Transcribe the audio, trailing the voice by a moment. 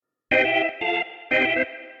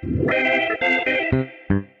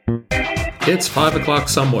It's 5 o'clock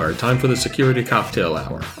somewhere. Time for the Security Cocktail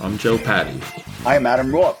Hour. I'm Joe Patty. I'm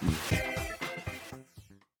Adam Roth.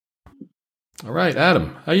 All right,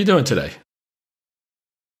 Adam, how you doing today?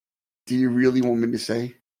 Do you really want me to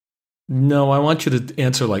say? No, I want you to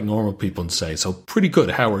answer like normal people and say, so pretty good,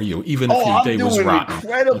 how are you? Even if your day was rotten.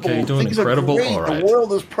 Incredible. Okay, you're doing Things incredible? are great. All right. The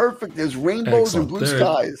world is perfect. There's rainbows and blue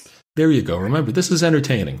skies. There you go. Remember, this is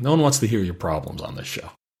entertaining. No one wants to hear your problems on this show.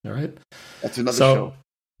 All right? That's another show.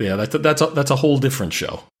 Yeah, that's a whole different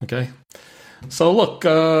show. Okay? So look,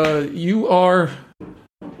 you are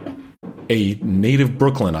a native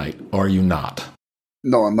Brooklynite, are you not?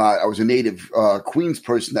 No, I'm not. I was a native Queens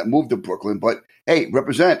person that moved to Brooklyn, but hey,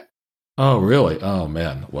 represent. Oh, really? Oh,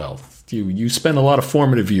 man. Well, you spent a lot of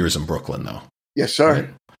formative years in Brooklyn, though. Yes, sir. Right?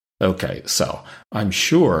 Okay, so I'm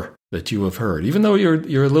sure that you have heard, even though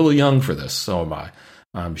you're a little young for this, so am I.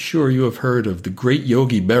 I'm sure you have heard of the great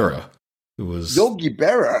Yogi Berra, who was Yogi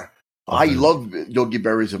Berra. I love Yogi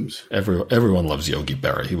Berrisms. Everyone loves Yogi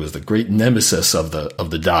Berra. He was the great nemesis of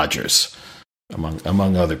the Dodgers,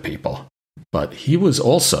 among other people. But he was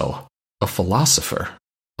also a philosopher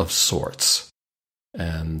of sorts.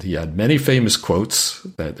 And he had many famous quotes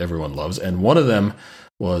that everyone loves. And one of them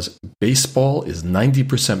was, baseball is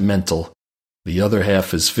 90% mental, the other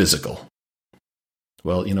half is physical.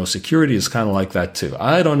 Well, security is kind of like that too.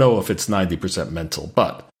 I don't know if it's 90% mental,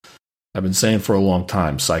 but I've been saying for a long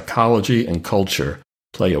time, psychology and culture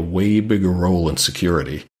play a way bigger role in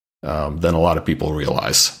security than a lot of people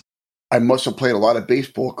realize. I must have played a lot of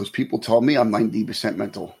baseball because people tell me I'm 90%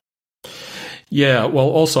 mental. Yeah, well,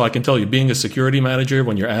 also I can tell you, being a security manager,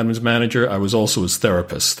 when you're admin's manager, I was also his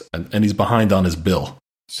therapist, and he's behind on his bill,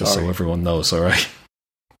 just so everyone knows, all right?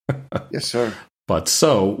 Yes, sir. But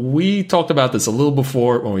so, we talked about this a little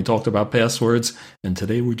before when we talked about passwords, and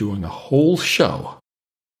today we're doing a whole show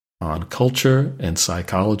on culture and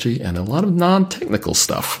psychology and a lot of non-technical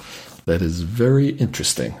stuff that is very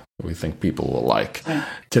interesting that we think people will like.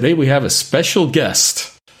 Today we have a special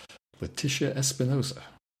guest, Leticia Espinosa.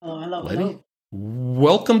 Oh, hello. Letty, hello.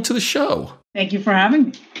 Welcome to the show. Thank you for having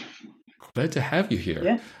me. Glad to have you here.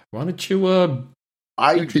 Yeah. Why don't you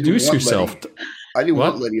introduce yourself? I didn't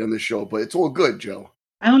want Letty on the show, but it's all good, Joe.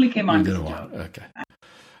 I only came on.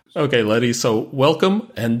 Okay, Letty. So welcome,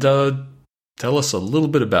 and tell us a little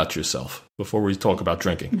bit about yourself before we talk about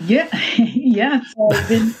drinking. Yeah. So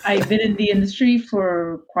I've been in the industry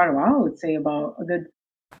for quite a while. I would say about a good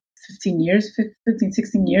 16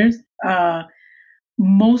 years.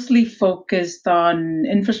 Mostly focused on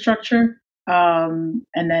infrastructure, and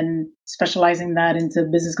then specializing that into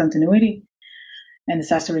business continuity and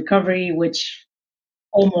disaster recovery, which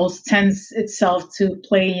almost tends itself to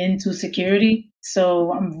play into security.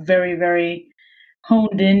 So I'm very, very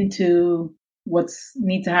honed into what's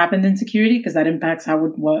need to happen in security, because that impacts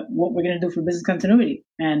what we're going to do for business continuity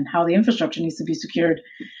and how the infrastructure needs to be secured.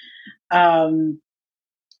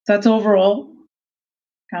 That's overall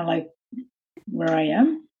kind of like where I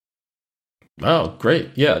am. Oh,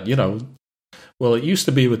 great. Yeah, well, it used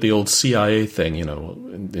to be with the old CIA thing,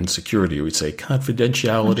 in security, we'd say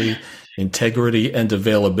confidentiality, integrity, and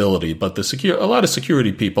availability. But a lot of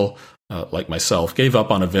security people, like myself, gave up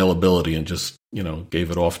on availability and just,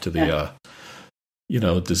 gave it off to the,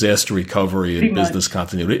 disaster recovery and business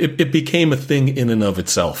continuity. It became a thing in and of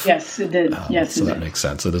itself. Yes, it did. So that makes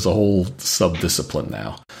sense. So there's a whole sub-discipline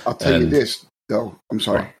now. I'll tell you this, though. I'm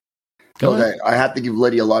sorry. I have to give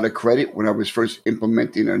Letty a lot of credit. When I was first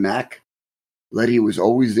implementing a NAC, Letty was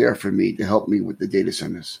always there for me to help me with the data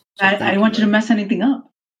centers. So I didn't want you to mess anything up,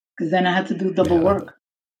 because then I had to do double work.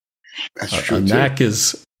 That's true. NAC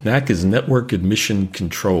is network admission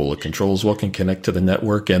control. It controls what can connect to the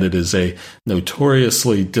network, and it is a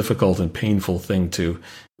notoriously difficult and painful thing to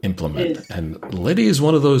implement. And Letty is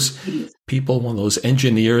one of those people, one of those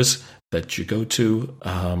engineers that you go to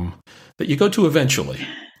eventually.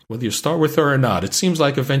 Whether you start with her or not, it seems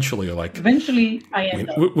like eventually I end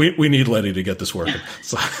up. We need Letty to get this working.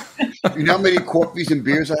 So. You know how many coffees and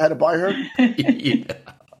beers I had to buy her? Yeah.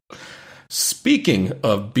 Speaking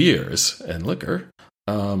of beers and liquor,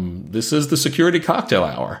 this is the Security Cocktail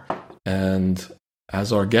Hour. And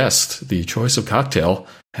as our guest, the choice of cocktail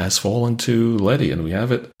has fallen to Letty, and we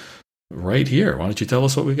have it right here. Why don't you tell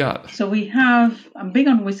us what we got? So I'm big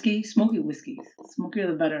on whiskey, smoky whiskeys. Smokier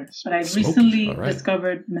the better. But I recently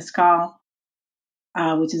discovered mezcal,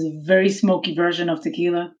 which is a very smoky version of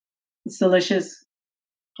tequila. It's delicious.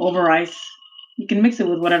 Over ice. You can mix it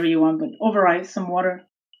with whatever you want, but over ice, some water.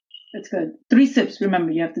 It's good. 3 sips.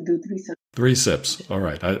 Remember, you have to do 3 sips. 3 sips. All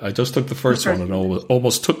right. I just took the first one and it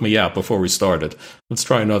almost took me out before we started. Let's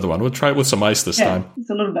try another one. We'll try it with some ice this time. It's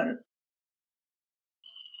a little better.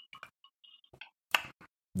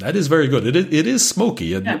 That is very good. It is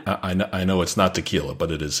smoky. And yeah. I know it's not tequila,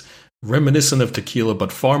 but it is reminiscent of tequila,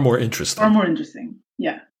 but far more interesting. Far more interesting.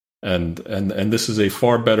 Yeah. And this is a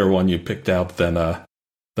far better one you picked out than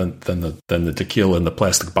the tequila in the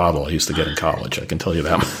plastic bottle I used to get in college. I can tell you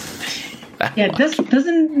that. Yeah, this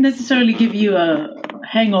doesn't necessarily give you a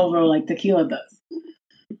hangover like tequila does.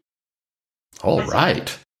 All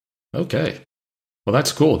right. Okay. Well,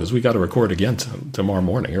 that's cool because we got to record again tomorrow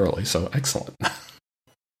morning early. So excellent.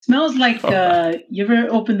 Smells like you ever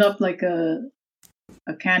opened up like a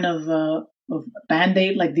can of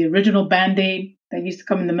Band-Aid, like the original Band-Aid that used to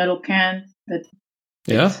come in the metal can that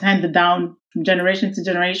is handed down from generation to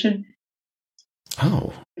generation.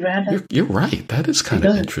 Oh, you're right. That is kind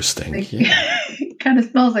of interesting. It kind of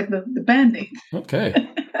smells like the Band-Aid. Okay.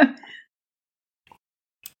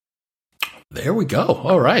 There we go.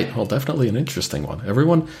 All right. Well, definitely an interesting one.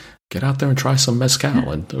 Everyone, get out there and try some mezcal,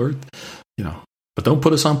 but don't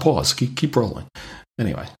put us on pause. Keep rolling.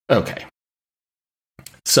 Anyway, okay.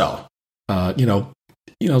 So,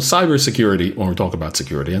 cybersecurity, when we talk about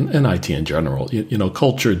security and IT in general,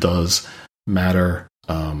 culture does matter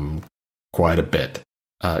quite a bit.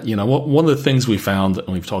 One of the things we found, and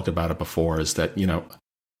we've talked about it before, is that,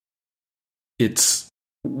 it's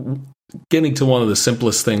getting to one of the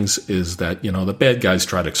simplest things is that, the bad guys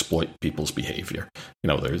try to exploit people's behavior.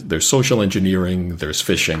 There's social engineering, there's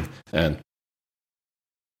phishing, and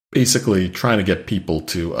basically trying to get people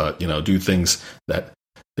to, do things that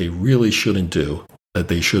they really shouldn't do, that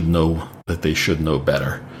they should know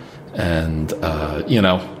better. And,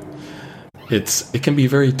 it can be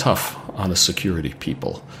very tough on the security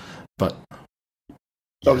people, but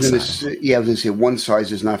I was going to say one size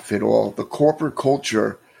does not fit all. The corporate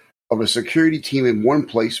culture of a security team in one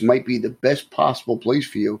place might be the best possible place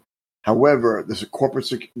for you. However, the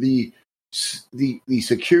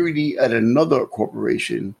security at another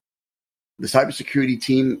corporation, the cybersecurity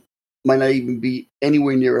team might not even be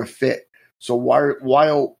anywhere near a fit. So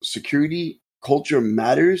while security culture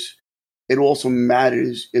matters, it also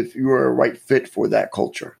matters if you're a right fit for that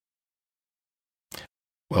culture.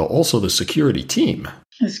 Well, also the security team.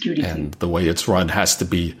 And the way it's run has to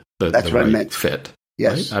be the right fit.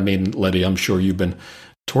 Yes. Right? I mean, Letty, I'm sure you've been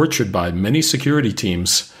tortured by many security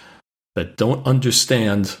teams that don't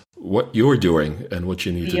understand what you're doing and what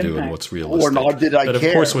you need to do and what's realistic. Or nor did I care. That,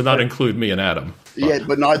 of course, would not include me and Adam. Yeah,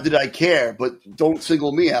 but nor did I care. But don't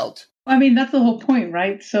single me out. I mean, that's the whole point,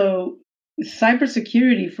 right? So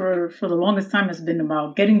cybersecurity for the longest time has been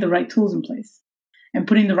about getting the right tools in place and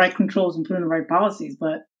putting the right controls and putting the right policies.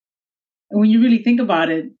 But when you really think about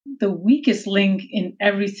it, the weakest link in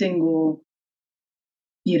every single,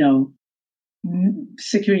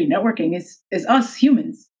 security networking is us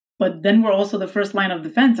humans. But then we're also the first line of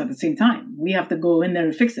defense at the same time. We have to go in there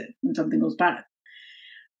and fix it when something goes bad.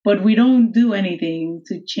 But we don't do anything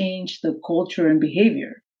to change the culture and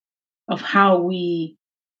behavior of how we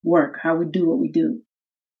work, how we do what we do,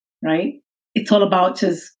 right? It's all about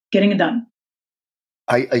just getting it done.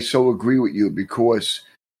 I so agree with you because,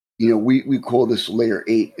 we call this layer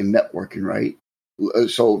 8 in networking, right?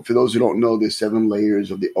 So for those who don't know, there's 7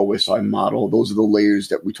 layers of the OSI model. Those are the layers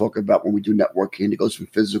that we talk about when we do networking. It goes from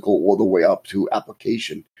physical all the way up to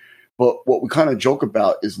application. But what we kind of joke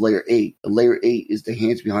about is layer 8. Layer 8 is the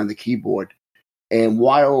hands behind the keyboard. And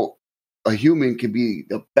while a human can be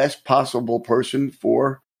the best possible person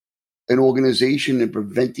for an organization in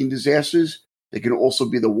preventing disasters, they can also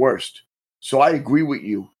be the worst. So I agree with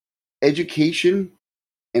you. Education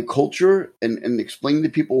and culture and explaining to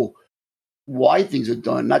people why things are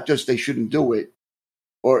done, not just they shouldn't do it.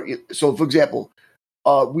 Or so, for example,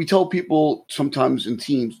 we tell people sometimes in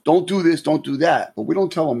teams, don't do this, don't do that, but we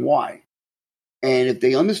don't tell them why. And if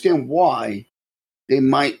they understand why, they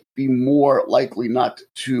might be more likely not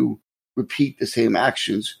to repeat the same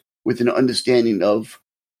actions with an understanding of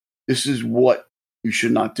this is what you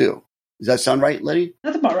should not do. Does that sound right, Letty?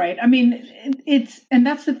 That's about right. I mean, and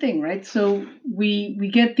that's the thing, right? So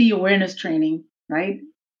we get the awareness training, right?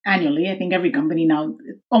 Annually. I think every company now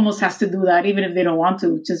almost has to do that, even if they don't want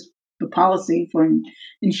to, just the policy for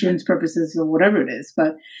insurance purposes or whatever it is.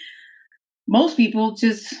 But most people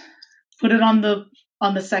just put it on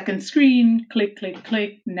the second screen, click, click,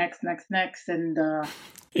 click, next, and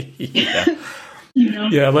yeah.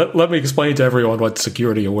 Yeah, let me explain to everyone what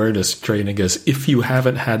security awareness training is if you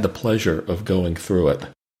haven't had the pleasure of going through it.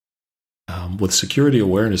 With security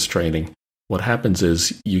awareness training, what happens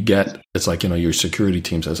is it's like, your security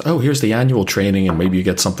team says, oh, here's the annual training, and maybe you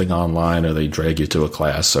get something online or they drag you to a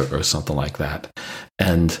class or something like that.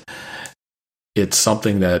 And it's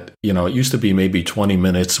something that, it used to be maybe 20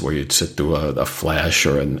 minutes where you'd sit through a flash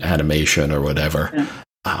or an animation or whatever. Yeah.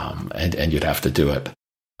 and you'd have to do it.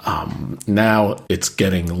 Now it's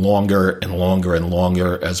getting longer and longer and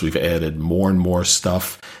longer as we've added more and more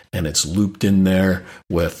stuff, and it's looped in there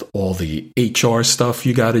with all the HR stuff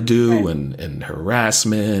you got to do, Right. and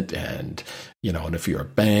harassment, and and if you're a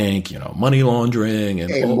bank, money laundering,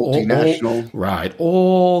 and multinational.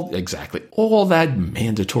 all that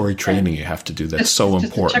mandatory training you have to do. That's so Just a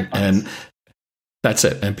important, checkbox. and that's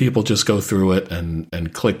it. And people just go through it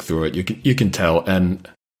and click through it. You can tell. And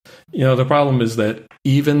the problem is that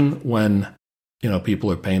even when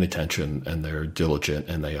people are paying attention and they're diligent,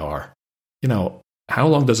 and they are, how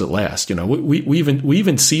long does it last? We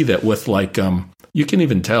even see that with you can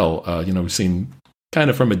even tell. We've seen kind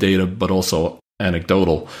of from a data, but also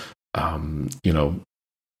anecdotal,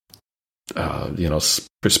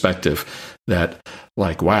 perspective that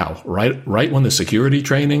wow, right when the security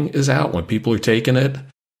training is out, when people are taking it,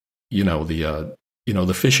 the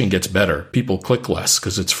phishing gets better. People click less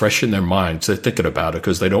because it's fresh in their minds. They're thinking about it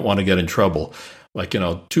because they don't want to get in trouble.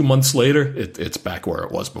 2 months later, it's back where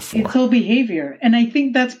it was before. It's whole behavior. And I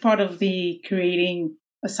think that's part of the creating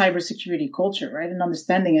a cybersecurity culture, right? And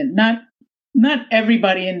understanding it. Not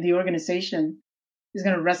everybody in the organization is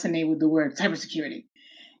going to resonate with the word cybersecurity.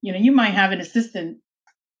 You might have an assistant.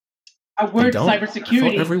 A word cybersecurity. I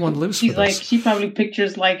thought everyone lives for this. She probably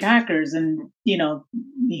pictures hackers and,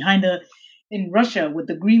 behind in Russia with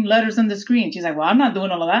the green letters on the screen. She's like, well, I'm not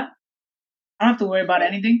doing all of that. I don't have to worry about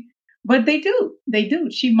anything. But they do.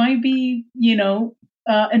 She might be,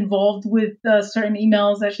 involved with certain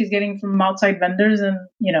emails that she's getting from outside vendors, and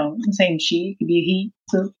I'm saying she, could be a he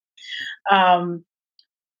too.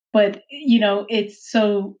 But it's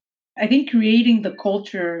so. I think creating the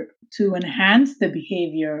culture to enhance the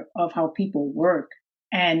behavior of how people work,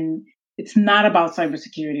 and it's not about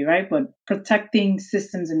cybersecurity, right? But protecting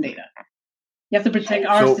systems and data. You have to protect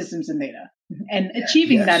our systems and data. And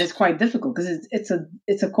achieving that is quite difficult because it's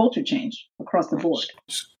a culture change across the board.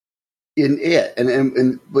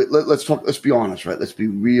 But let's be honest, right? Let's be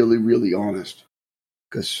really, really honest,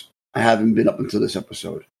 because I haven't been up until this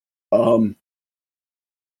episode.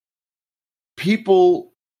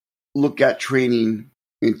 People look at training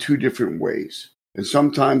in two different ways, and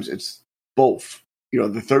sometimes it's both.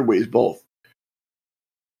 The third way is both.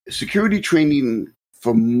 Security training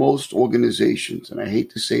for most organizations, and I hate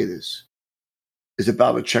to say this, is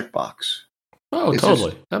about a checkbox. Oh,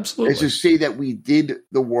 totally. Absolutely. It's to say that we did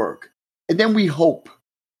the work. And then we hope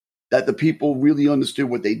that the people really understood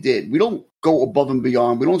what they did. We don't go above and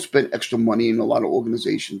beyond. We don't spend extra money in a lot of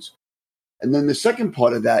organizations. And then the second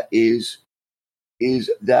part of that is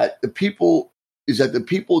that the people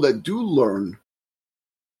that do learn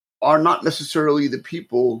are not necessarily the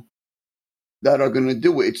people that are going to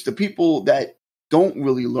do it. It's the people that don't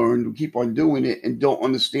really learn, who keep on doing it and don't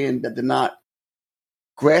understand that they're not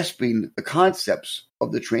grasping the concepts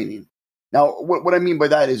of the training. Now, what I mean by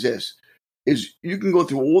that is this, is you can go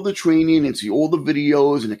through all the training and see all the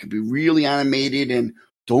videos, and it can be really animated, and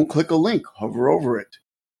don't click a link, hover over it.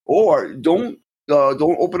 Or don't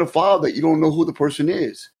open a file that you don't know who the person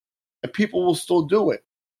is. And people will still do it.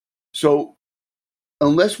 So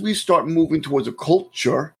unless we start moving towards a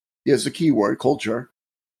culture, yes, the key word, culture,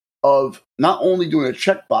 of not only doing a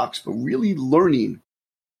checkbox, but really learning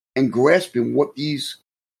and grasping what these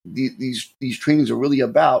trainings are really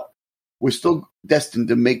about, we're still destined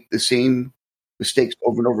to make the same mistakes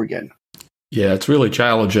over and over again. Yeah, it's really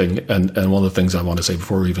challenging. And one of the things I want to say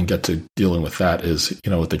before we even get to dealing with that is,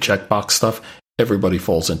 with the checkbox stuff, everybody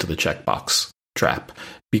falls into the checkbox trap,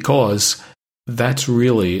 because that's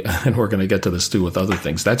really, and we're going to get to this too with other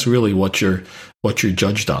things, that's really what you're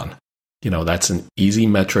judged on. That's an easy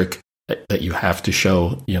metric that you have to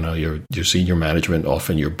show, your senior management,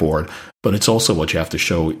 often your board, but it's also what you have to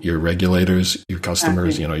show your regulators, your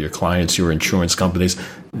customers, your clients, your insurance companies.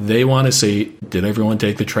 They want to see, did everyone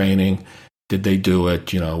take the training? Did they do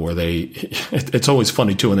it? Were they, it's always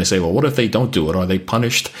funny too when they say, well, what if they don't do it? Are they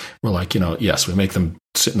punished? We're like, yes, we make them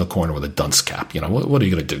sit in the corner with a dunce cap. What are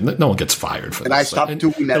you going to do? No one gets fired for and this. I stopped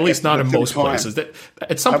doing that. At least not in most places.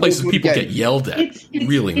 At some places, people get yelled at. It's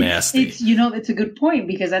really nasty. It's a good point,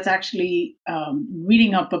 because that's actually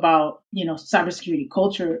reading up about, cybersecurity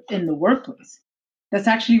culture in the workplace. That's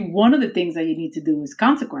actually one of the things that you need to do is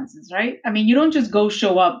consequences, right? I mean, you don't just go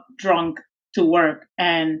show up drunk to work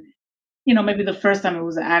and, maybe the first time it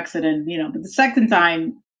was an accident, but the second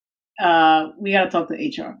time, we got to talk to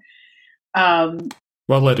HR.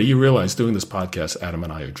 Well, Letta, you realize doing this podcast, Adam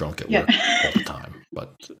and I are drunk at work all the time.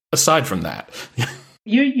 But aside from that,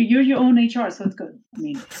 you're your own HR, so it's good. I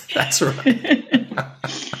mean, that's right.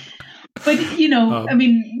 But I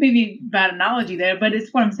mean, maybe bad analogy there, but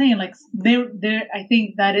it's what I'm saying. Like I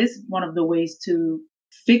think that is one of the ways to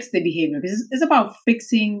fix the behavior, because it's about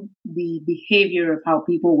fixing the behavior of how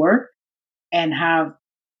people work and have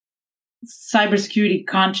cybersecurity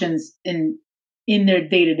conscience in their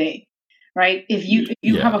day to day, right? If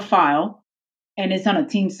you have a file and it's on a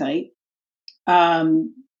team site,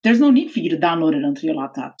 there's no need for you to download it onto your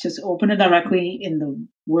laptop. Just open it directly in the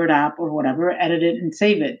Word app or whatever, edit it and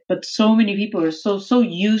save it. But so many people are so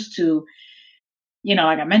used to,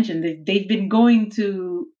 like I mentioned, they've been going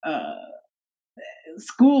to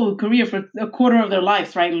school, career for a quarter of their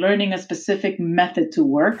lives, right? Learning a specific method to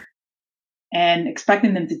work and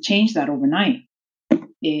expecting them to change that overnight.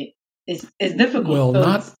 It's difficult.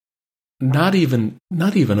 Well, not even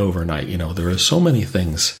overnight. There are so many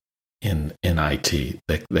things in IT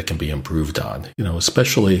that can be improved on,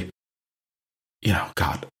 especially,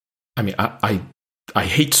 God, I mean, I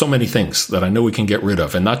hate so many things that I know we can get rid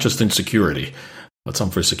of, and not just in security, but some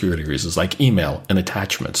for security reasons, like email and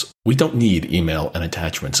attachments. We don't need email and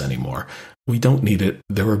attachments anymore. We don't need it.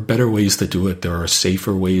 There are better ways to do it. There are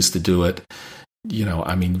safer ways to do it.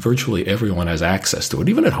 I mean, virtually everyone has access to it,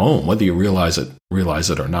 even at home, whether you realize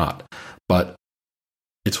it or not. But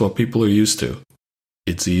it's what people are used to.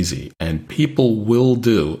 It's easy, and people will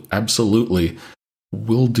do the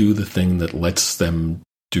thing that lets them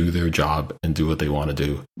do their job and do what they want to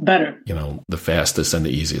do better. The fastest and the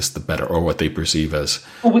easiest, the better, or what they perceive as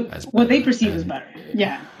what they perceive as better.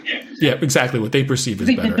 Yeah. Yeah, exactly. What they perceive as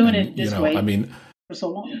better. They've been doing it this way. I mean, for so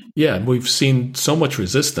long. Yeah, and we've seen so much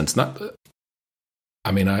resistance. I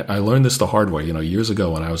learned this the hard way. Years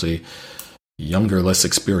ago when I was a younger, less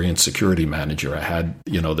experienced security manager, I had,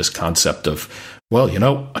 this concept of, well,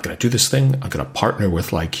 I'm going to do this thing. I'm going to partner with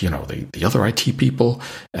the other IT people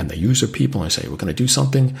and the user people. And I say, we're going to do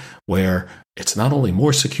something where it's not only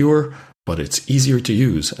more secure, but it's easier to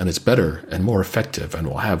use and it's better and more effective. And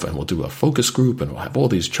we'll do a focus group and we'll have all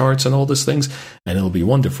these charts and all these things and it'll be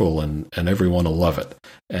wonderful and everyone will love it.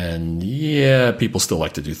 And yeah, people still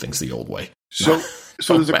like to do things the old way. So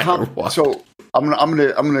there's so I'm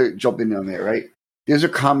gonna jump in on there, right? There's a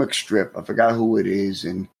comic strip. I forgot who it is,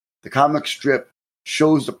 and the comic strip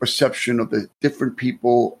shows the perception of the different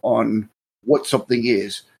people on what something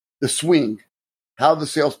is. The swing, how the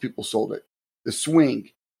salespeople sold it. The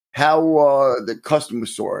swing, how the customer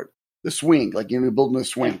saw it. The swing, like you're building a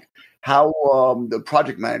swing. How the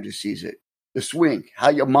project manager sees it. The swing, how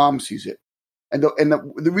your mom sees it. And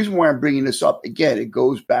the reason why I'm bringing this up, again, it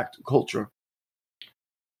goes back to culture.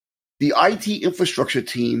 The IT infrastructure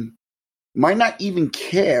team might not even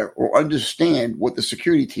care or understand what the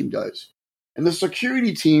security team does. And the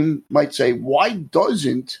security team might say, why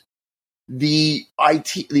doesn't the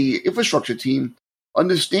infrastructure team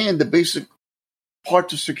understand the basic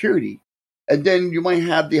parts of security? And then you might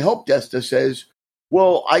have the help desk that says,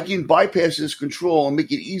 well, I can bypass this control and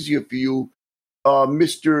make it easier for you,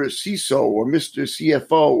 Mr. CISO or Mr.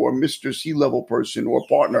 CFO or Mr. C-level person or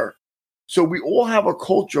partner. So we all have a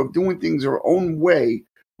culture of doing things our own way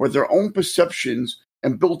with their own perceptions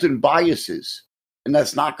and built-in biases, and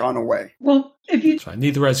that's not gone away. Well,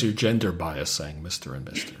 neither has your gender bias saying Mr. and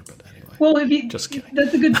Mr., but anyway. Well, just kidding.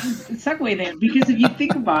 That's a good segue there, because if you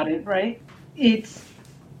think about it, right, it's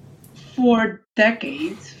for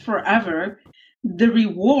decades, forever, the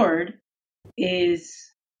reward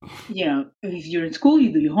is, if you're in school,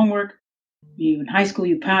 you do your homework. You in high school,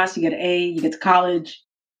 you pass, you get an A, you get to college.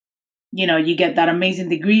 You get that amazing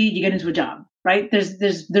degree, you get into a job, right?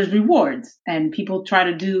 There's rewards, and people try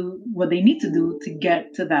to do what they need to do to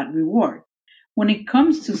get to that reward. When it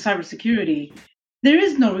comes to cybersecurity, there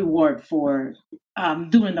is no reward for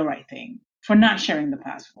doing the right thing, for not sharing the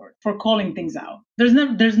password, for calling things out. There's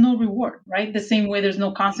no reward, right? The same way there's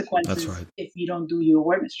no consequences if you don't do your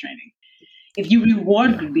awareness training. If you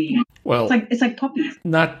reward good behavior, well, it's like puppies.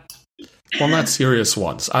 Not serious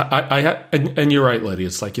ones. And you're right, Letty.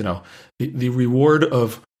 It's like, the reward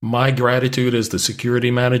of my gratitude as the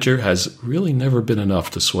security manager has really never been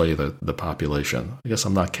enough to sway the population. I guess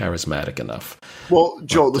I'm not charismatic enough. Well,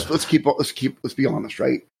 Joe, let's be honest,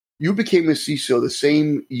 right? You became a CISO the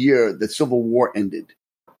same year that Civil War ended.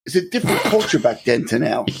 It's a different culture back then to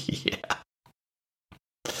now. Yeah.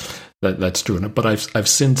 That's true. But I've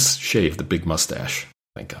since shaved the big mustache.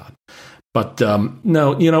 Thank God. But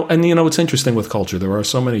no, it's interesting with culture. There are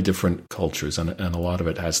so many different cultures, and a lot of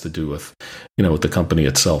it has to do with, with the company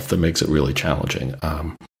itself that makes it really challenging.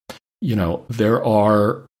 There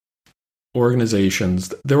are organizations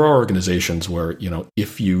where,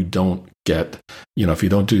 if you don't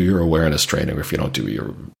do your awareness training, or if you don't do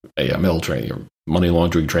your AML training, your money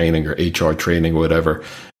laundering training, or HR training, or whatever,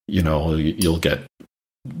 you'll get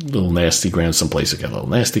little nasty grams someplace, you get a little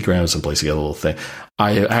nasty grams someplace, you get a little thing.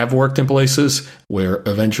 I have worked in places where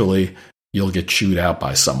eventually you'll get chewed out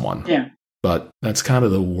by someone. Yeah. But that's kind of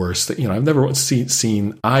the worst thing. I've never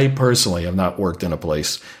seen, I personally have not worked in a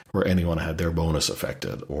place where anyone had their bonus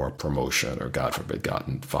affected or promotion or, God forbid,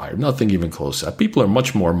 gotten fired. Nothing even close to that. People are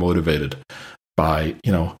much more motivated by,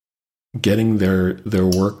 getting their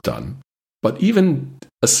work done. But even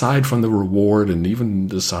aside from the reward and even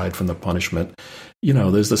aside from the punishment,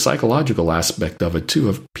 there's the psychological aspect of it too,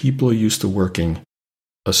 of people are used to working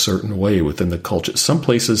a certain way within the culture. Some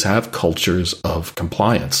places have cultures of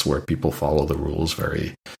compliance where people follow the rules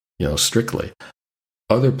very, strictly.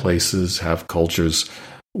 Other places have cultures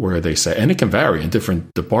where they say, and it can vary in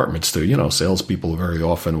different departments too. Salespeople very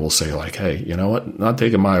often will say like, hey, you know what? Not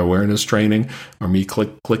taking my awareness training or me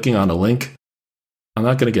clicking on a link. I'm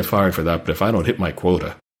not going to get fired for that. But if I don't hit my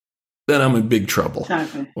quota, then I'm in big trouble.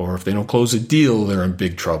 Exactly. Or if they don't close a deal, they're in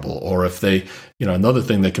big trouble. Or if they, another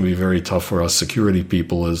thing that can be very tough for us security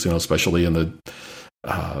people is, especially in the,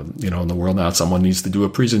 in the world now, someone needs to do a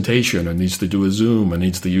presentation or needs to do a Zoom and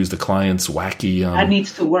needs to use the client's wacky, that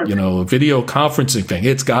needs to work. Video conferencing thing.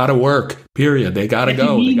 It's got to work, period. They got to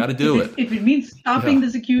go. They got to do it. If it means stopping the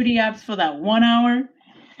security apps for that 1 hour,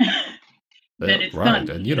 then it's right.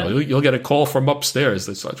 done. And, you'll get a call from upstairs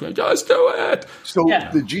that starts going, just do it. So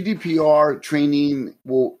the GDPR training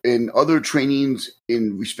and other trainings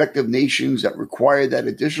in respective nations that require that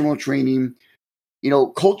additional training,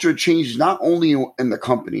 culture changes not only in the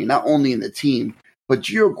company, not only in the team, but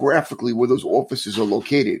geographically where those offices are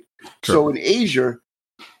located. Sure. So in Asia,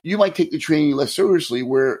 you might take the training less seriously,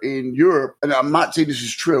 where in Europe, and I'm not saying this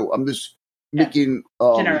is true, I'm just making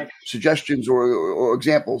suggestions or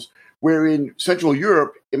examples, where in Central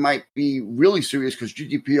Europe, it might be really serious because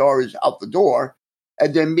GDPR is out the door.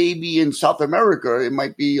 And then maybe in South America, it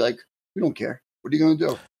might be like, we don't care. What are you going to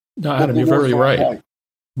do? No, Adam, you're very right.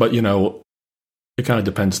 But, it kind of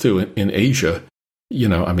depends, too. In Asia,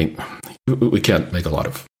 we can't make a lot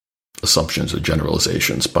of assumptions or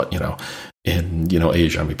generalizations. But, in,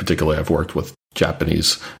 Asia, particularly I've worked with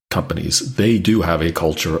Japanese companies. They do have a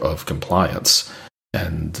culture of compliance.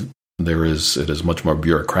 And it is much more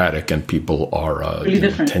bureaucratic, and people are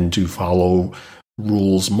tend to follow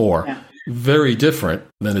rules more. Yeah. Very different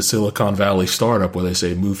than a Silicon Valley startup where they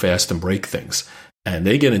say move fast and break things, and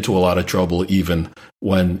they get into a lot of trouble even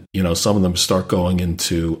when some of them start going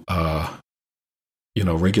into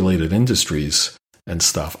regulated industries and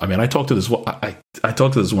stuff. I talked to this. I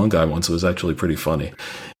talked to this one guy once. It was actually pretty funny.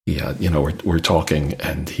 Yeah, we're talking,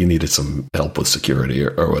 and he needed some help with security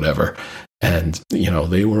or whatever. And,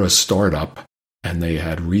 they were a startup, and they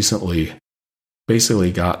had recently basically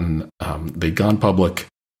they'd gone public,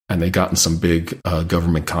 and they'd gotten some big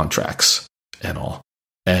government contracts and all.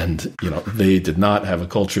 And, they did not have a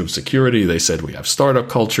culture of security. They said, we have startup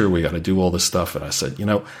culture. We got to do all this stuff. And I said,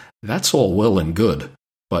 that's all well and good,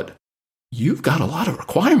 but you've got a lot of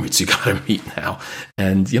requirements you got to meet now.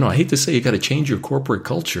 And, I hate to say you got to change your corporate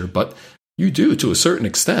culture, but you do to a certain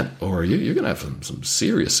extent, or you're going to have some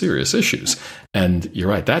serious issues. And you're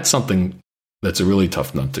right. That's something that's a really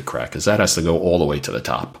tough nut to crack, because that has to go all the way to the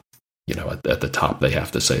top. At the top, they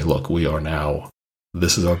have to say, look, we are now,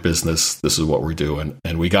 this is our business. This is what we're doing.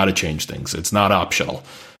 And we got to change things. It's not optional.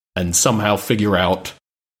 And somehow figure out,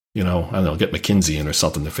 I don't know, get McKinsey in or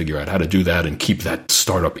something to figure out how to do that and keep that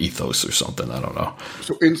startup ethos or something. I don't know.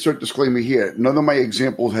 So insert disclaimer here. None of my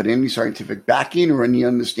examples had any scientific backing or any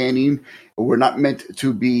understanding. Were not meant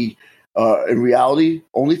to be, in reality,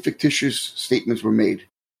 only fictitious statements were made.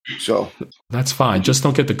 So that's fine. Just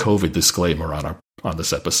don't get the COVID disclaimer on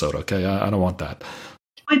this episode, okay? I don't want that.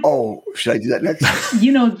 Oh, should I do that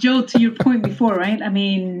next? Joe, to your point before, right?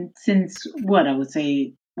 Since what I would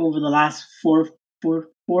say over the last 4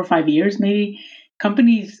 or 5 years, maybe,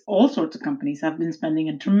 companies, all sorts of companies, have been spending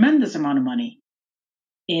a tremendous amount of money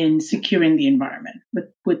in securing the environment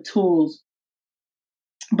with tools,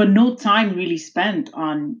 but no time really spent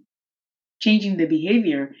on changing the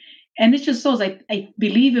behavior. And it just shows, I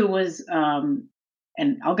believe it was,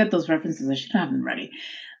 and I'll get those references, I should have them ready,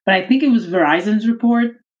 but I think it was Verizon's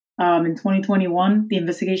report in 2021, the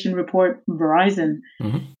investigation report from Verizon.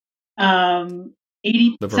 Mm-hmm.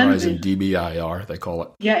 80%. The Verizon DBIR, they call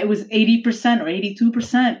it. Yeah, it was 80% or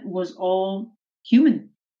 82% was all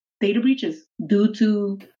human data breaches due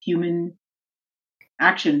to human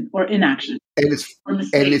action or inaction. And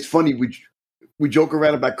it's funny, we joke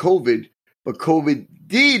around about COVID, but COVID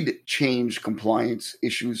did change compliance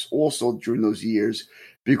issues also during those years,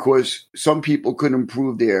 because some people couldn't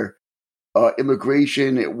prove their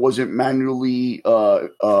immigration. It wasn't manually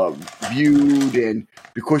viewed, and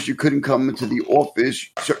because you couldn't come into the office,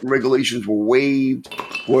 certain regulations were waived.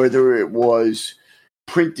 Whether it was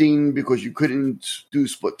printing because you couldn't do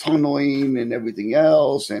split tunneling and everything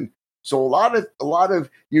else, and so a lot of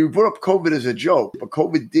you brought up COVID as a joke, but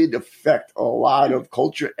COVID did affect a lot of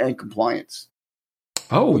culture and compliance.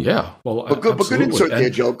 Oh yeah, well, but good insert there,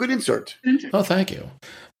 Joe. Good insert. Oh, thank you.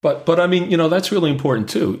 But I mean, that's really important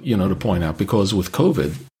too, to point out, because with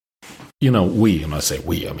COVID, and I say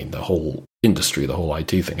we, I mean the whole industry, the whole IT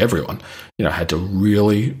thing, everyone, had to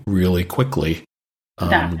really, really quickly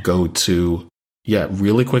go to,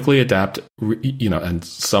 really quickly adapt, and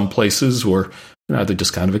some places were, they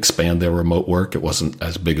just kind of expand their remote work. It wasn't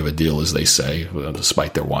as big of a deal as they say,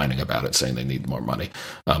 despite their whining about it, saying they need more money.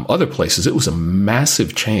 Other places, it was a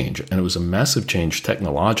massive change, and it was a massive change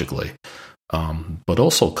technologically, but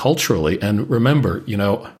also culturally. And remember,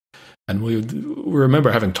 and we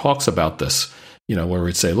remember having talks about this, where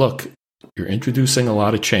we'd say, look, you're introducing a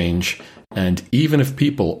lot of change, and even if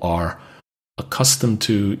people are accustomed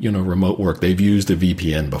to, remote work, they've used a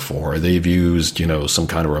VPN before, they've used, some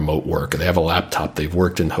kind of remote work, they have a laptop, they've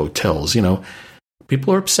worked in hotels,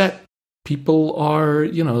 people are upset. People are,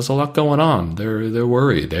 there's a lot going on. They're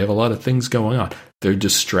worried. They have a lot of things going on. They're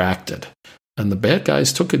distracted. And the bad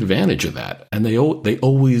guys took advantage of that. And they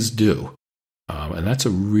always do. And that's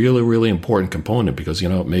a really, really important component because,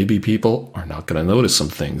 maybe people are not going to notice some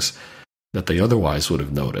things that they otherwise would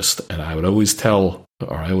have noticed. And I always tell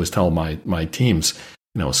my teams,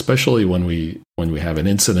 especially when we have an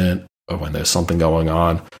incident or when there's something going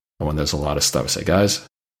on or when there's a lot of stuff, I say, guys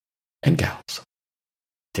and gals,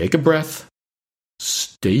 take a breath,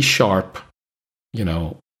 stay sharp,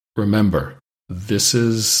 remember this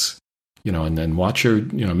is, and then watch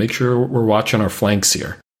make sure we're watching our flanks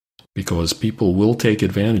here because people will take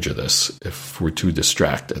advantage of this if we're too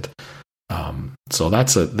distracted. So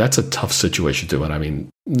that's a tough situation too. And I mean,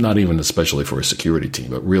 not even especially for a security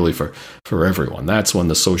team, but really for everyone. That's when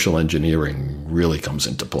the social engineering really comes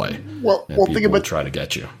into play. Well, think about try to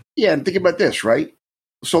get you. Yeah. And think about this, right?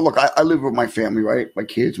 So look, I live with my family, right? My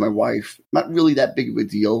kids, my wife, not really that big of a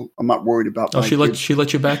deal. I'm not worried about she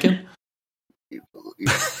let you back in?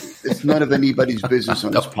 It's none of anybody's business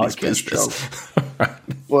on this podcast show.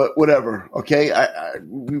 But whatever. Okay.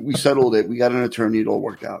 We settled it. We got an attorney. It all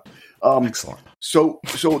worked out. Excellent. So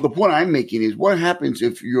the point I'm making is what happens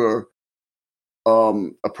if you're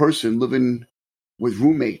a person living with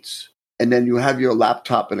roommates and then you have your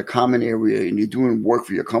laptop in a common area and you're doing work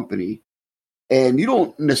for your company and you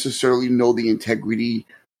don't necessarily know the integrity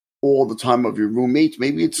all the time of your roommates.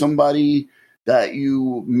 Maybe it's somebody that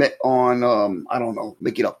you met on, I don't know,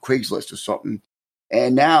 make it up, Craigslist or something.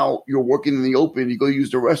 And now you're working in the open, you go use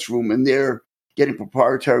the restroom and they're getting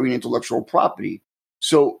proprietary and intellectual property.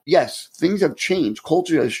 So yes, things have changed.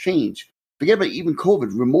 Culture has changed. Forget about even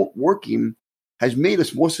COVID. Remote working has made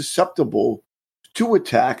us more susceptible to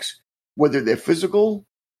attacks, whether they're physical,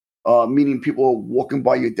 meaning people are walking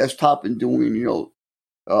by your desktop and doing,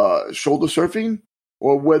 shoulder surfing,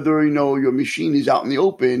 or whether, your machine is out in the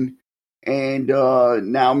open and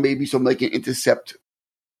now maybe somebody can intercept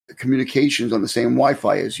communications on the same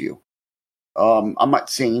Wi-Fi as you. I'm not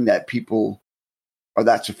saying that people are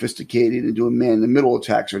that sophisticated and doing man-in-the-middle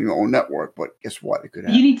attacks on your own network, but guess what? It could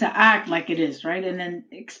happen. You need to act like it is, right? And then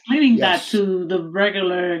explaining that to the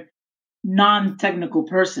regular non-technical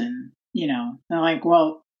person, they're like,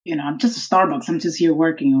 well, I'm just a Starbucks. I'm just here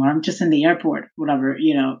working, or I'm just in the airport, whatever,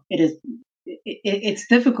 it's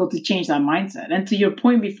difficult to change that mindset. And to your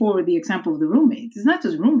point before with the example of the roommates, it's not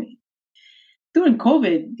just roommates. During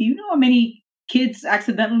COVID, do you know how many kids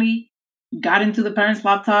accidentally got into the parents'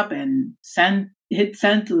 laptop and hit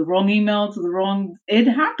send to the wrong email, it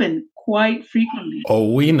happened quite frequently.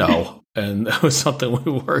 Oh, we know. And that was something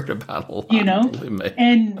we worried about a lot.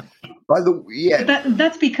 And by the way,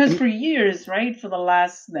 that's because for years, right, for the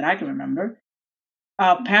last that I can remember,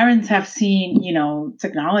 parents have seen,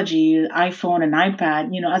 technology, iPhone and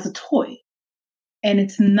iPad, as a toy. And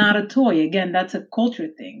it's not a toy. Again, that's a culture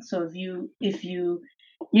thing. So if you're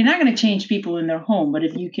not going to change people in their home, but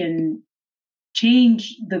if you can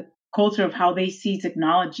change the culture of how they see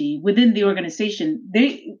technology within the organization,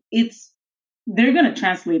 they're going to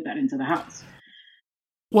translate that into the house.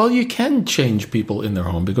 Well, you can change people in their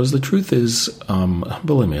home because the truth is,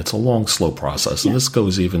 believe me, it's a long, slow process. And this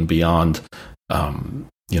goes even beyond,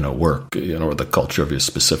 work, or the culture of your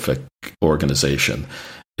specific organization.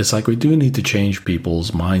 It's like we do need to change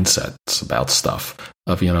people's mindsets about stuff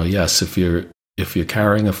of, yes, if you're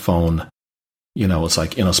carrying a phone It's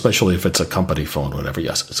like, especially if it's a company phone, whatever.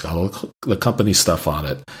 Yes, it's got all the company stuff on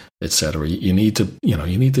it, etc. You need to, you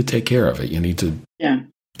need to take care of it. You need to,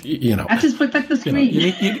 I just protect the screen.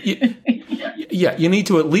 You need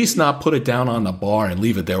to at least not put it down on the bar and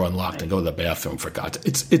leave it there unlocked and go to the bathroom for God.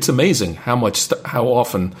 It's amazing how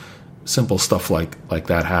often simple stuff like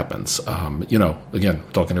that happens. Again,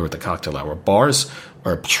 talking here at the cocktail hour, bars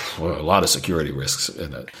are a lot of security risks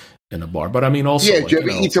in a bar. But I mean, also, do you ever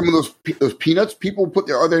eat some of those peanuts? People put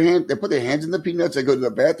their hands in the peanuts. They go to the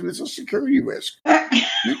bathroom. It's a security risk.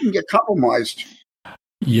 You can get compromised.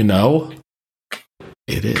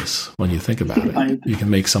 It is when you think about it. You can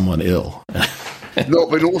make someone ill. No,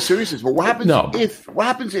 but in all seriousness, but what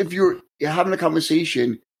happens if you're having a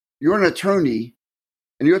conversation? You're an attorney,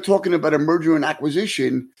 and you're talking about a merger and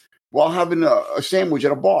acquisition while having a sandwich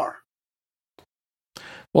at a bar.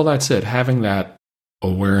 Well, that's it. Having that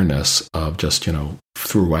awareness of just,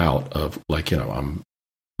 throughout of like, I'm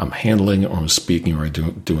handling or I'm speaking or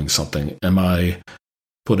doing something. Am I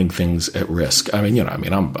putting things at risk? I mean,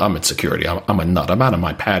 I'm in security. I'm a nut. I'm out of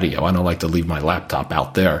my patio. I don't like to leave my laptop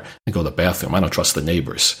out there and go to the bathroom. I don't trust the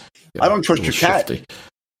neighbors. I don't trust your cat.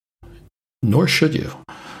 Nor should you.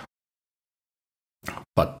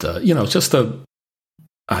 But, just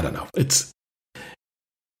I don't know. It's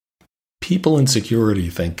people in security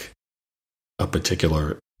think a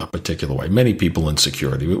particular way. Many people in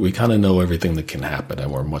security, we kind of know everything that can happen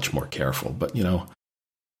and we're much more careful. But,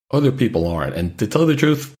 other people aren't. And to tell the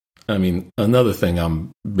truth, I mean, another thing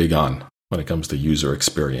I'm big on when it comes to user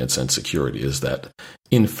experience and security is that,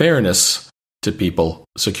 in fairness to people,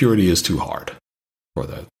 security is too hard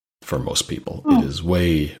for most people. It is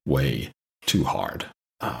way, way too hard.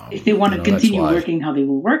 If they want to continue working how they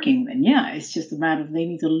were working, then it's just a matter of they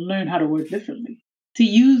need to learn how to work differently, to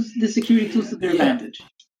use the security tools to their advantage.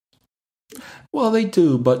 Well, they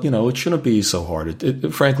do, but, it shouldn't be so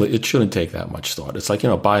hard. Frankly, it shouldn't take that much thought. It's like,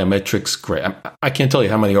 biometrics, great. I can't tell you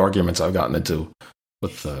how many arguments I've gotten into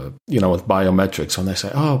with biometrics when they say,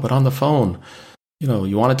 oh, but on the phone,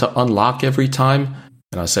 you want it to unlock every time?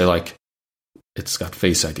 And I say, like, it's got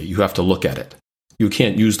Face ID. You have to look at it. You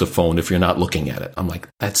can't use the phone if you're not looking at it. I'm like,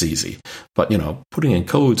 that's easy. But, putting in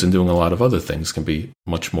codes and doing a lot of other things can be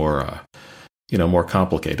much more, more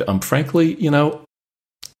complicated. Frankly,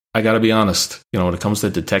 I got to be honest, when it comes to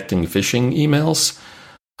detecting phishing emails,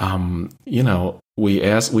 we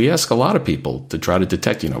ask a lot of people to try to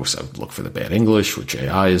detect, we say, look for the bad English, which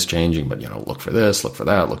AI is changing, but, look for this, look for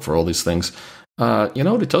that, look for all these things.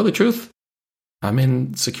 To tell the truth, I'm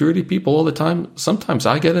in security people all the time. Sometimes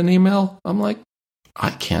I get an email. I'm like, I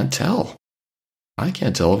can't tell. I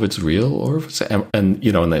can't tell if it's real or if it's, and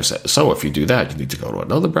they say, so if you do that, you need to go to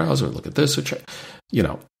another browser, look at this, or check,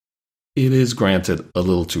 it is granted a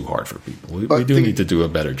little too hard for people. We do need to do a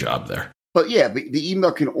better job there. But the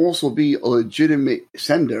email can also be a legitimate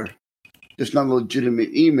sender, just not a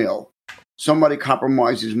legitimate email. Somebody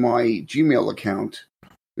compromises my Gmail account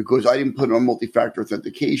because I didn't put on multi-factor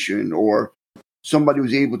authentication, or somebody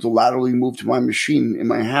was able to laterally move to my machine in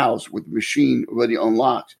my house with the machine already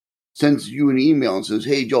unlocked, sends you an email and says,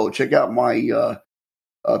 hey, Joe, check out my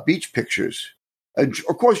beach pictures. And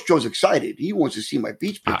of course, Joe's excited. He wants to see my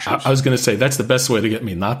beach pictures. I was going to say, that's the best way to get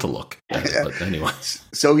me not to look at it. But anyway.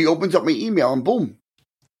 So he opens up my email and boom,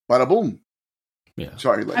 bada boom. Yeah.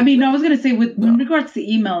 Sorry. I was going to say, in regards to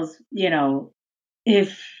emails, that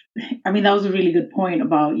was a really good point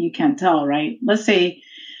about you can't tell, right? Let's say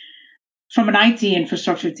from an IT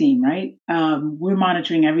infrastructure team, right? We're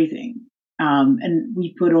monitoring everything. And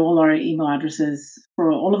we put all our email addresses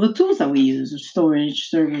for all of the tools that we use, storage,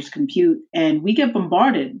 servers, compute, and we get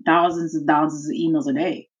bombarded thousands and thousands of emails a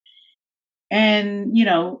day. And,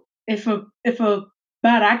 if a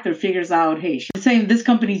bad actor figures out, hey, saying this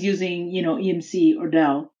company's using, EMC or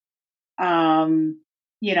Dell,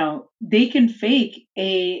 they can fake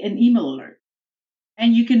an email alert,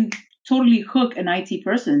 and you can totally hook an IT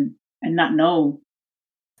person and not know,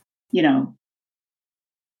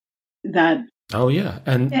 that. Oh yeah,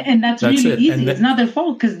 and that's really easy. It's not their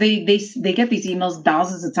fault because they get these emails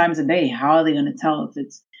thousands of times a day. How are they going to tell if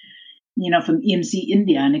it's from EMC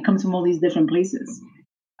India and it comes from all these different places?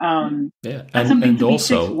 That's something to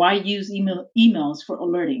also be fixed. Why use emails for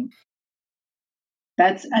alerting?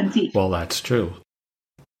 That's antique. Well, that's true.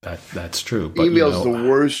 That's true. But, email's the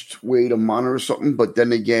worst way to monitor something. But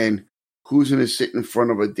then again, who's going to sit in front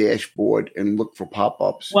of a dashboard and look for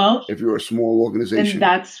pop-ups? Well, if you're a small organization, and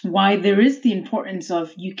that's why there is the importance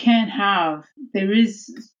of there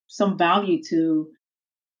is some value to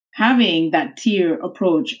having that tier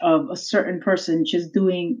approach of a certain person just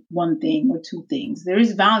doing one thing or two things. There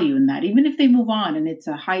is value in that. Even if they move on and it's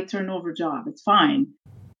a high turnover job, it's fine.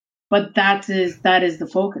 But that is the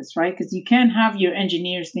focus, right? Because you can't have your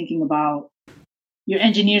engineers and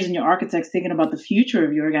your architects thinking about the future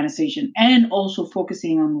of your organization and also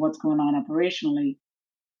focusing on what's going on operationally.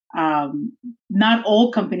 Not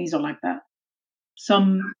all companies are like that.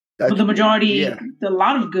 But the majority, a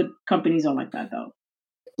lot of good companies are like that, though.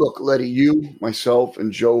 Look, Letty, you, myself,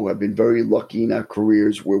 and Joe have been very lucky in our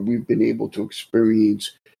careers where we've been able to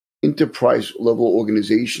experience enterprise-level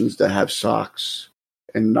organizations that have SOCs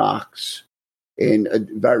and NOCs and a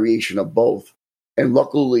variation of both. And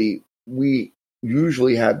luckily, we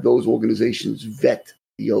usually have those organizations vet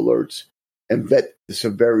the alerts and vet the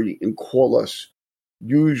severity and call us,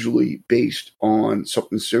 usually based on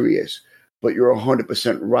something serious. But you're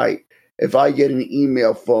 100% right. If I get an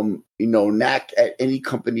email from,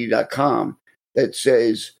 nac@anycompany.com that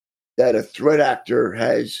says that a threat actor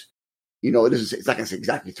has, it's not going to say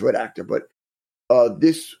exactly threat actor, but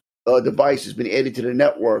this device has been added to the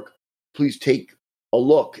network, please take a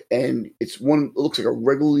look. And it looks like a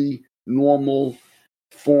regularly normal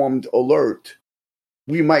formed alert.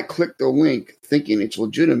 We might click the link thinking it's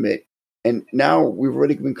legitimate, and now we've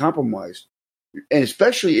already been compromised. And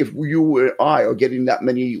especially if you or I are getting that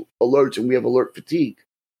many alerts and we have alert fatigue,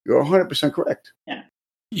 you're 100% correct.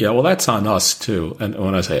 Yeah, well, that's on us too. And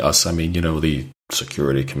when I say us, I mean, the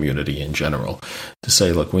security community in general, to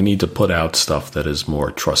say, look, we need to put out stuff that is more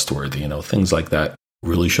trustworthy. Things like that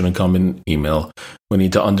really shouldn't come in email. We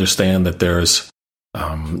need to understand that there's,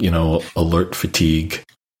 alert fatigue,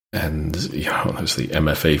 and, there's the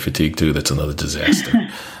MFA fatigue too. That's another disaster.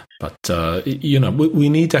 But, we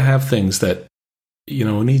need to have things that, we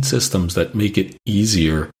need systems that make it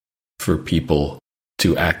easier for people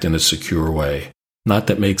to act in a secure way, not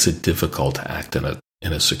that makes it difficult to act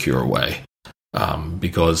in a secure way.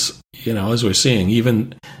 Because, as we're seeing,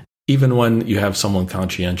 even when you have someone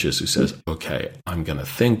conscientious who says, okay, I'm going to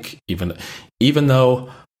think, even though,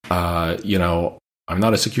 I'm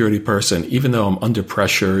not a security person, even though I'm under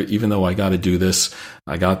pressure, even though I got to do this,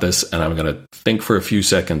 I got this, and I'm going to think for a few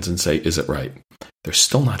seconds and say, is it right? They're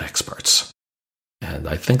still not experts. And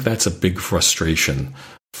I think that's a big frustration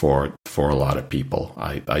for a lot of people.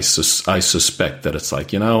 I suspect that it's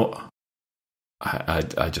like, I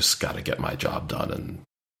just got to get my job done and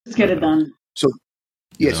just get it done. So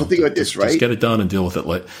think about this, right? Just get it done and deal with it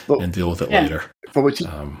later. From a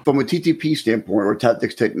TTP standpoint, or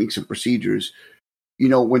tactics, techniques, and procedures,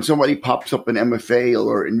 when somebody pops up an MFA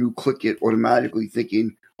alert and you click it automatically,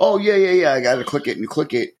 thinking, "Oh yeah, I got to click it," and you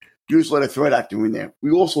click it, you just let a threat actor in there.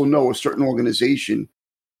 We also know a certain organization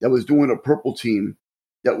that was doing a purple team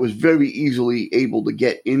that was very easily able to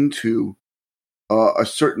get into a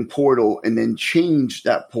certain portal and then change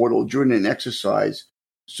that portal during an exercise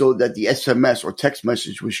so that the SMS or text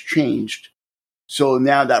message was changed. So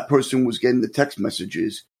now that person was getting the text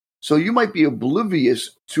messages. So you might be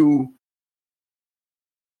oblivious to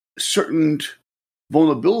certain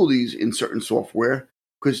vulnerabilities in certain software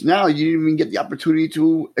because now you didn't even get the opportunity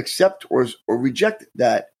to accept or reject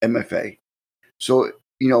that MFA. So,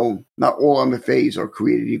 not all MFAs are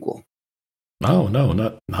created equal. No,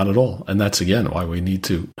 not at all. And that's, again, why we need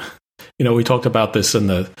to, we talked about this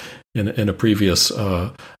in a previous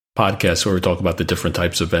podcast where we talk about the different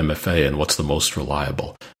types of MFA and what's the most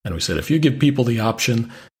reliable. And we said, if you give people the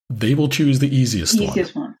option, they will choose the easiest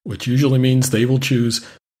one, which usually means they will choose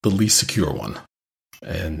the least secure one.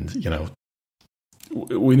 And,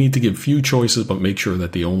 we need to give few choices, but make sure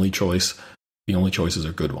that the only choices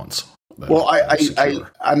are good ones. Well,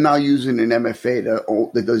 I'm now using an MFA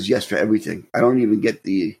that does yes for everything. I don't even get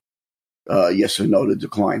the yes or no to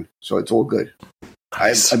decline. So it's all good.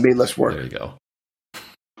 Nice. I made less work. There you go.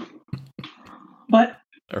 But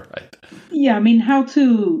all right. Yeah, I mean, how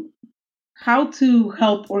to help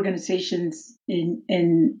organizations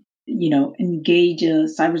engage a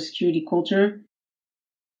cybersecurity culture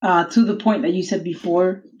to the point that you said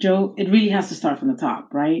before, Joe. It really has to start from the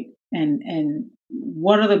top, right? And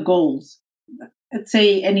what are the goals? Let's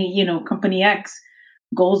say any company X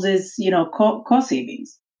goals is cost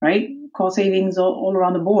savings, right? Cost savings all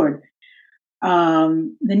around the board.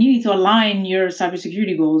 Then you need to align your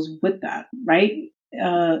cybersecurity goals with that, right?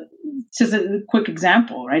 Just a quick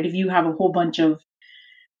example, right? If you have a whole bunch of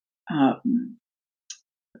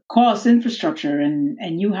cost infrastructure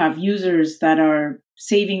and you have users that are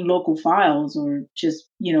saving local files or just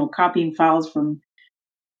copying files from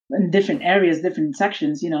in different areas, different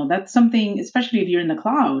sections, that's something, especially if you're in the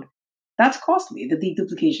cloud, that's costly, the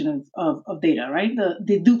deduplication of data, right?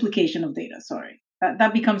 The duplication of data, sorry.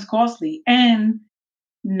 that becomes costly. And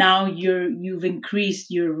now you've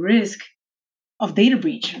increased your risk of data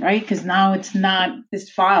breach, right? Because now it's not this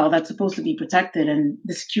file that's supposed to be protected, and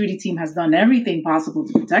the security team has done everything possible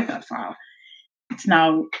to protect that file. It's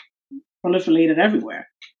now proliferated everywhere.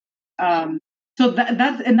 So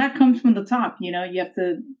that comes from the top. You have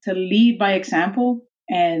to lead by example,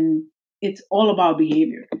 and it's all about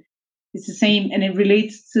behavior. It's the same, and it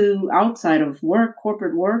relates to outside of work,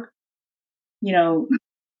 corporate work.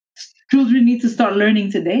 Children need to start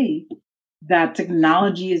learning today that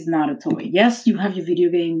technology is not a toy. Yes, you have your video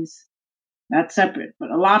games. That's separate. But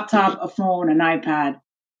a laptop, a phone, an iPad,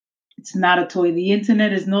 it's not a toy. The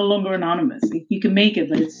internet is no longer anonymous. You can make it,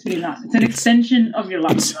 but it's really not. It's an extension of your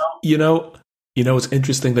life. It's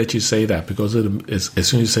interesting that you say that, because as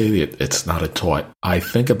soon as you say it's not a toy, I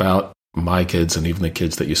think about my kids and even the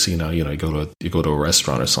kids that you see now. You go to a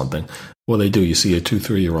restaurant or something. Well, they do. You see a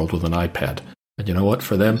 2-3-year-old with an iPad. And you know what?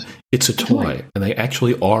 For them, it's a toy. And they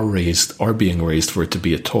actually are being raised for it to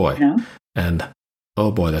be a toy. Yeah. And, oh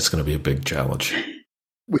boy, that's going to be a big challenge.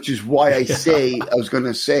 Which is why I was going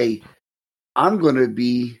to say, I'm going to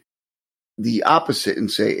be the opposite and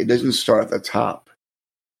say it doesn't start at the top.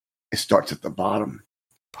 It starts at the bottom.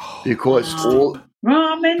 Because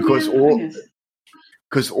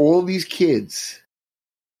all these kids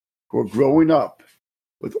who are growing up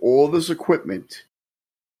with all this equipment,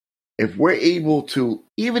 if we're able to,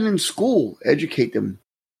 even in school, educate them,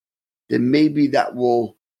 then maybe that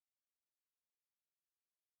will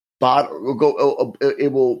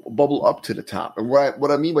it will bubble up to the top. And what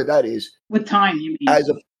I mean by that is, with time, you mean?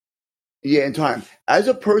 In time. As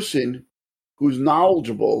a person who's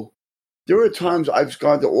knowledgeable, there are times I've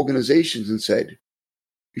gone to organizations and said,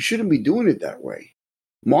 you shouldn't be doing it that way.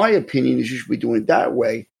 My opinion is you should be doing it that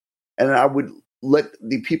way. And I would let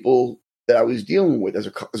the people that I was dealing with as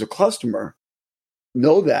a customer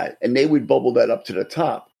know that, and they would bubble that up to the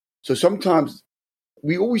top. So sometimes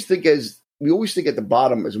we always think at the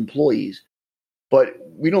bottom as employees, but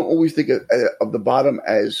we don't always think of the bottom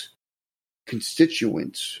as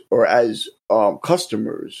constituents or as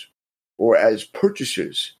customers or as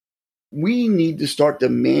purchasers. We need to start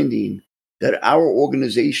demanding that our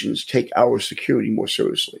organizations take our security more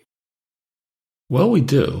seriously. Well, we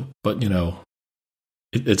do, but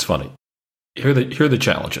it's funny. Here are the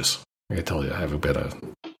challenges. I can tell you, I haven't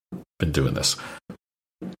been doing this.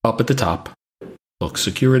 Up at the top, look,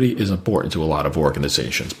 security is important to a lot of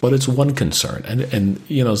organizations, but it's one concern. And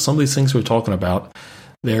some of these things we're talking about,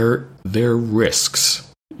 they're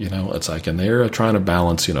risks. It's like, and they're trying to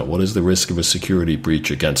balance, what is the risk of a security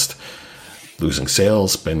breach against losing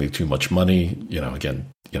sales, spending too much money,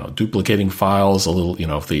 duplicating files a little,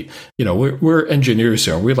 we're engineers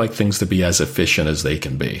here. We like things to be as efficient as they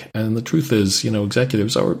can be. And the truth is,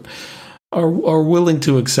 executives are willing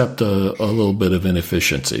to accept a little bit of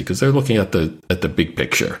inefficiency because they're looking at the big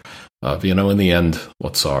picture of, in the end,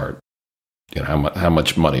 what's our, how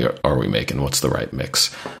much money are we making? What's the right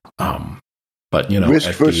mix? But,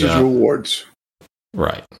 risk versus rewards.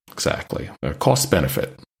 Right. Exactly. Cost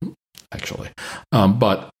benefit, actually.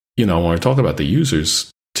 But, when we're talking about the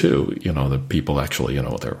users too, the people actually,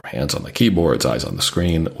 with their hands on the keyboards, eyes on the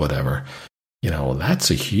screen, whatever,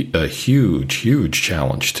 that's a huge, huge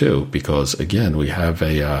challenge too, because again, we have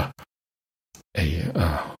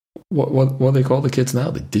what do they call the kids now?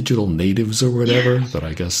 The digital natives or whatever that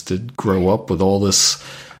I guess did grow up with all this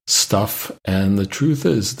stuff. And the truth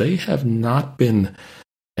is they have not been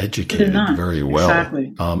educated very well,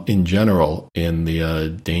 exactly. In general, in the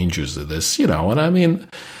dangers of this, and I mean,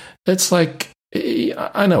 it's like,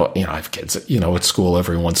 I know, I have kids, at school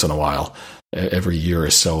every once in a while, every year or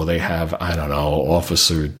so, they have, I don't know,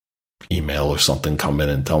 officer email or something come in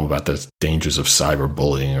and tell them about the dangers of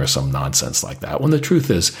cyberbullying or some nonsense like that. When the truth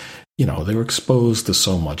is, they were exposed to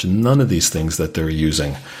so much. None of these things that they're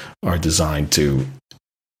using are designed to,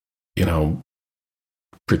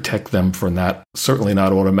 protect them from that, certainly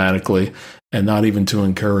not automatically, and not even to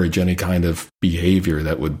encourage any kind of behavior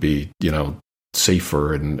that would be,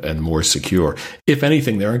 safer and more secure. If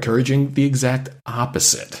anything, they're encouraging the exact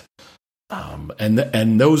opposite.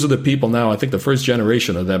 And those are the people now. I think the first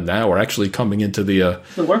generation of them now are actually coming into the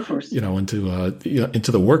workforce. Into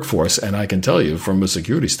the workforce. And I can tell you, from a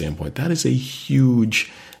security standpoint, that is a huge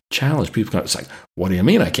challenge. People it's like, what do you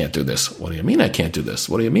mean I can't do this? What do you mean I can't do this?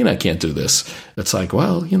 What do you mean I can't do this? It's like,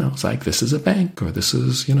 well, it's like, this is a bank, or this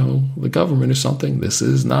is, the government or something. This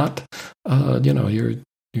is not,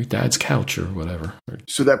 your dad's couch or whatever.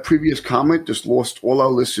 So that previous comment just lost all our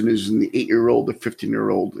listeners in the 8-year-old to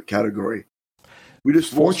 15-year-old category.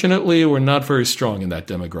 Fortunately, we're not very strong in that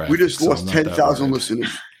demographic. We just lost 10,000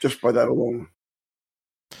 listeners just by that alone.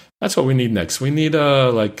 That's what we need next. We need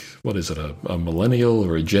what is it, a millennial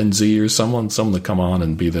or a Gen Z or someone to come on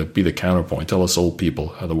and be the counterpoint. Tell us old people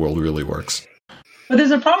how the world really works. But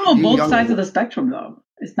there's a problem on both sides of the spectrum, though.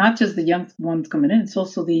 It's not just the young ones coming in; it's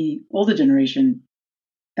also the older generation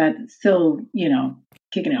that's still,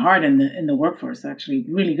 kicking it hard in the workforce. Actually,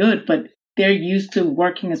 really good, but they're used to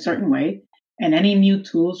working a certain way, and any new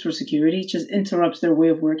tools for security just interrupts their way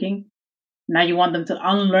of working. Now you want them to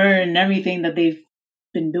unlearn everything that they've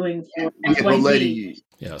been doing for XYZ.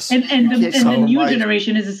 Yes. And the new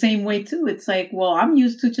generation is the same way too. It's like, well, I'm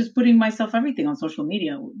used to just putting myself everything on social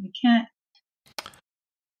media. You can't.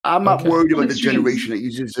 I'm not worried about the generation that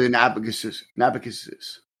uses an abacuses.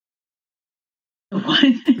 What?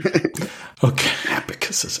 Okay,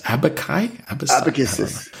 abacuses.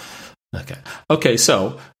 Abacuses. Okay. Okay,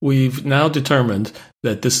 so we've now determined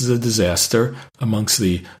that this is a disaster amongst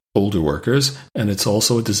the older workers, and it's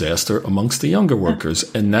also a disaster amongst the younger workers.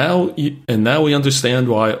 And now we understand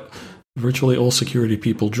why virtually all security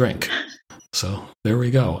people drink. So there we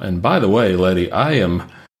go. And by the way, Letty, I am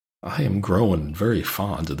growing very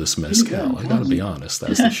fond of this mezcal. I got to be honest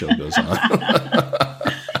as the show goes on.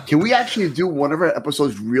 Can we actually do one of our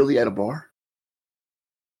episodes really at a bar?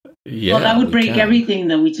 Yeah, well, that would break everything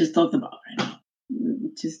that we just talked about right now.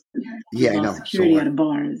 I know. Security at a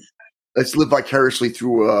bar is. Let's live vicariously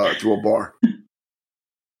through a bar.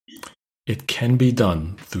 It can be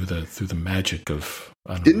done through the magic of.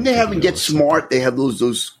 Didn't they have in Get Smart? They have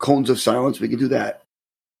those cones of silence. We can do that.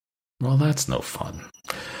 Well, that's no fun.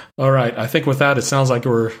 All right, I think with that, it sounds like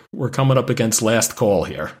we're coming up against last call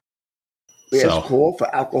here. Last call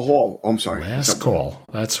for alcohol. Oh, I'm sorry. Last call.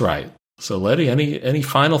 That's right. So, Letty, any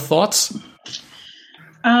final thoughts?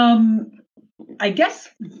 I guess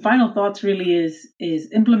final thoughts really is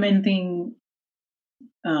implementing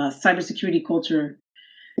cybersecurity culture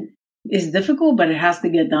is difficult, but it has to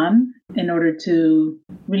get done in order to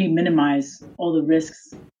really minimize all the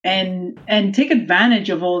risks and take advantage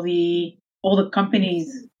of all the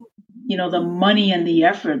companies, the money and the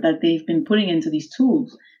effort that they've been putting into these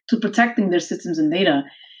tools to protecting their systems and data.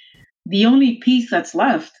 The only piece that's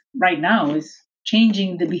left right now is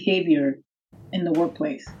changing the behavior in the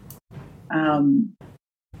workplace. And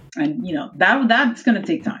that's going to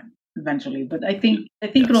take time eventually, but I think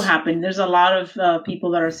it'll happen. There's a lot of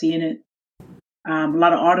people that are seeing it. A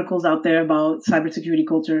lot of articles out there about cybersecurity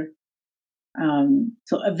culture.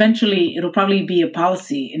 So eventually it'll probably be a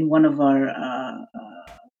policy in one of our,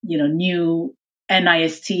 new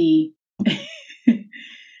NIST.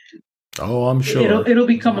 Oh, I'm sure it'll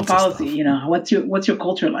become a policy. What's your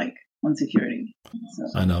culture like on security? So.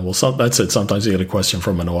 I know. Well, that's it. Sometimes you get a question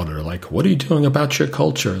from an auditor, like, "What are you doing about your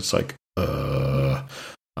culture?" It's like,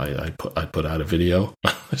 I put out a video.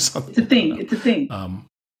 It's a thing. It's a thing.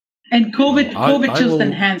 And COVID just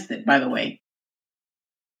enhanced it, by the way.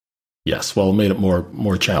 Yes. Well, it made it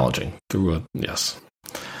more challenging through yes.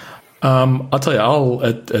 I'll tell you.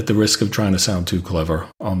 At the risk of trying to sound too clever,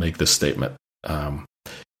 I'll make this statement.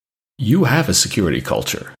 You have a security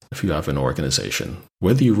culture if you have an organization,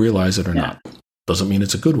 whether you realize it or not. Doesn't mean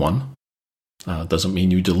it's a good one. Doesn't mean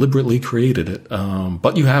you deliberately created it,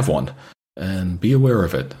 but you have one, and be aware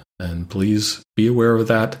of it. And please be aware of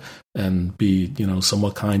that, and be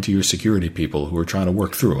somewhat kind to your security people who are trying to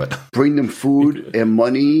work through it. Bring them food and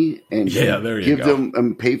money, and give them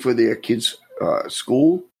and pay for their kids'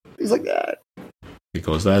 school, things like that.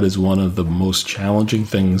 Because that is one of the most challenging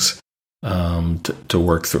things to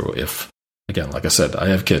work through. If, again, like I said, I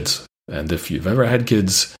have kids, and if you've ever had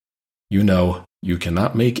kids, you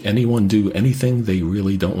cannot make anyone do anything they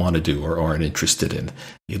really don't want to do or aren't interested in.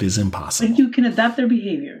 It is impossible. But you can adapt their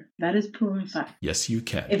behavior. That is proven fact. Yes, you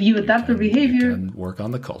can. If you adapt their behavior, and work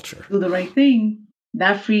on the culture, do the right thing,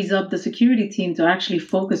 that frees up the security team to actually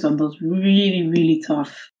focus on those really, really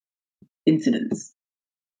tough incidents,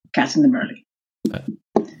 catching them early.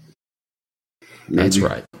 That's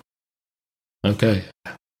right. Okay.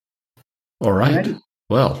 All right. Alrighty.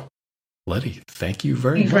 Well, Letty, thank you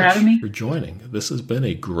very much for having me. For joining. This has been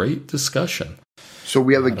a great discussion. So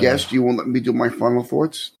we have a guest. You won't let me do my final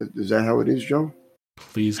thoughts? Is that how it is, Joe?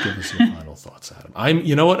 Please give us your final thoughts, Adam.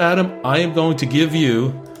 You know what, Adam? I am going to give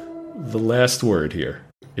you the last word here.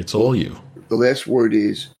 It's all you. The last word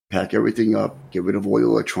is pack everything up, get rid of all your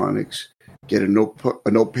electronics, get a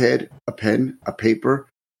notepad, a pen, a paper,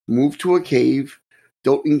 move to a cave,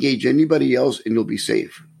 don't engage anybody else, and you'll be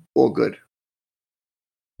safe. All good.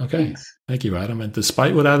 Okay. Thanks. Thank you, Adam. And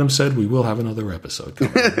despite what Adam said, we will have another episode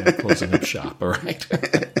coming. Closing up shop. All right.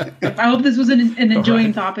 I hope this was an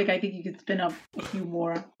enjoying topic. I think you could spin up a few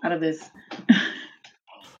more out of this.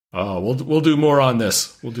 We'll do more on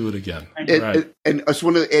this. We'll do it again. And I just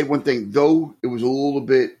want to add one thing. Though it was a little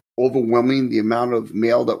bit overwhelming, the amount of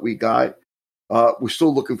mail that we got, we're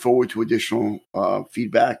still looking forward to additional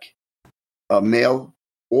feedback. Mail.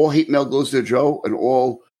 All hate mail goes to Joe, and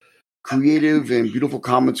all creative and beautiful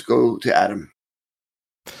comments go to Adam.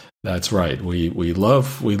 That's right. We love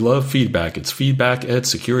feedback. It's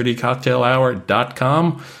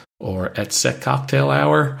feedback@securitycocktailhour.com or at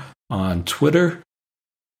SecCocktailHour on Twitter.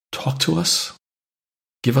 Talk to us.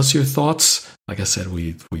 Give us your thoughts. Like I said,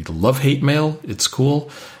 we love hate mail. It's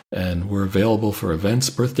cool. And we're available for events,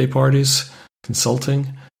 birthday parties,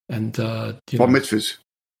 consulting, and bar mitzvahs.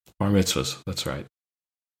 Bar mitzvahs. That's right.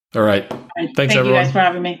 All right. Thanks, Thank everyone. you guys for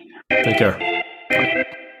having me. Take care.